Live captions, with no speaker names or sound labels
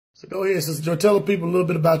So go ahead, Sister Joy. Tell the people a little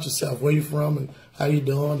bit about yourself, where you from and how you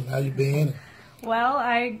doing and how you been. Well,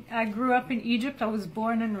 I grew up in Egypt. I was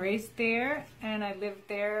born and raised there, and I lived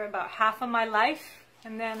there about half of my life.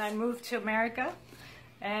 And then I moved to America,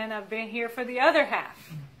 and I've been here for the other half.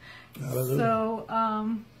 Hallelujah. So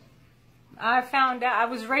I found out, I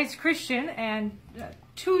was raised Christian, and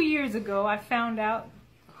 2 years ago I found out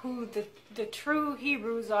who the true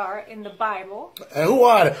Hebrews are in the Bible. And who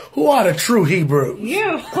are the true Hebrews?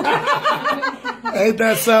 You. Ain't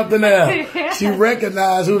that something else? She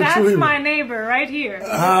recognized who the true Hebrews. That's my neighbor right here.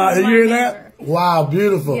 You hear that? Wow,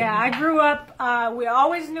 beautiful. Yeah, I grew up, we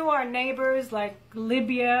always knew our neighbors, like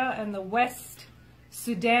Libya in the west,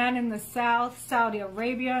 Sudan in the south, Saudi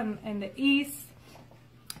Arabia in the east.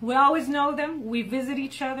 We always know them. We visit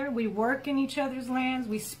each other. We work in each other's lands.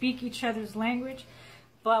 We speak each other's language.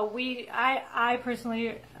 But I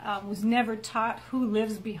personally was never taught who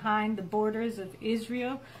lives behind the borders of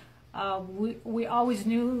Israel. We always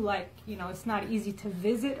knew, like, you know, it's not easy to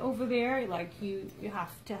visit over there. Like, you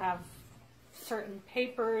have to have certain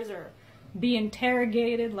papers or be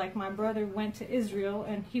interrogated. Like, my brother went to Israel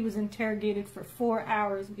and he was interrogated for 4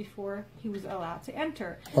 hours before he was allowed to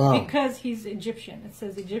enter. Wow. Because he's Egyptian. It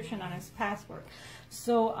says Egyptian on his passport.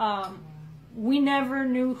 So we never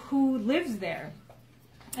knew who lives there.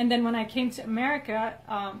 And then when I came to America,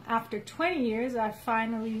 after 20 years, I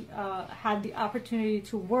finally had the opportunity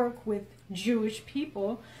to work with Jewish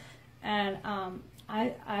people. And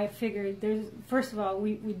I figured, first of all,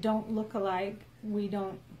 we don't look alike. We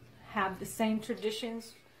don't have the same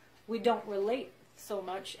traditions. We don't relate so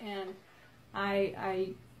much. And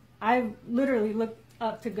I literally looked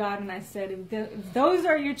up to God and I said, if those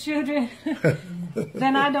are your children,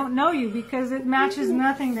 then I don't know you, because it matches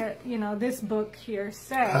nothing that, you know, this book here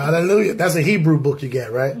says. Hallelujah. That's a Hebrew book you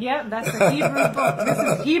get, right? Yeah, that's a Hebrew book. This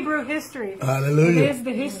is Hebrew history. Hallelujah. It is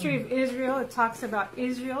the history of Israel. It talks about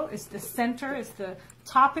Israel. It's the center. It's the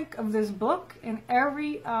topic of this book. And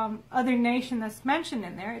every other nation that's mentioned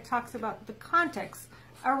in there, it talks about the context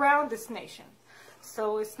around this nation.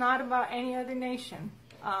 So it's not about any other nation.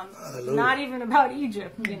 Not even about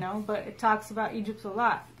Egypt, you know, but it talks about Egypt a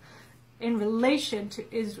lot in relation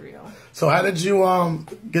to Israel. So how did you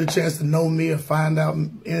get a chance to know me or find out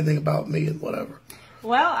anything about me and whatever?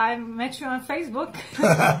 Well, I met you on Facebook,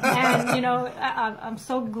 and, you know, I'm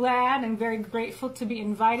so glad and very grateful to be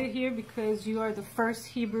invited here, because you are the first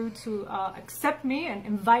Hebrew to accept me and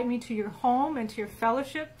invite me to your home and to your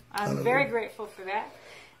fellowship. I'm very grateful for that,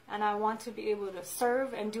 and I want to be able to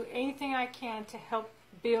serve and do anything I can to help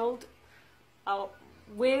build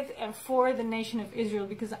with and for the nation of Israel,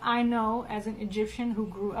 because I know, as an Egyptian who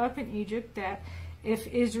grew up in Egypt, that if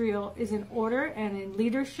Israel is in order and in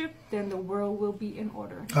leadership, then the world will be in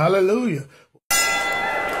order. Hallelujah.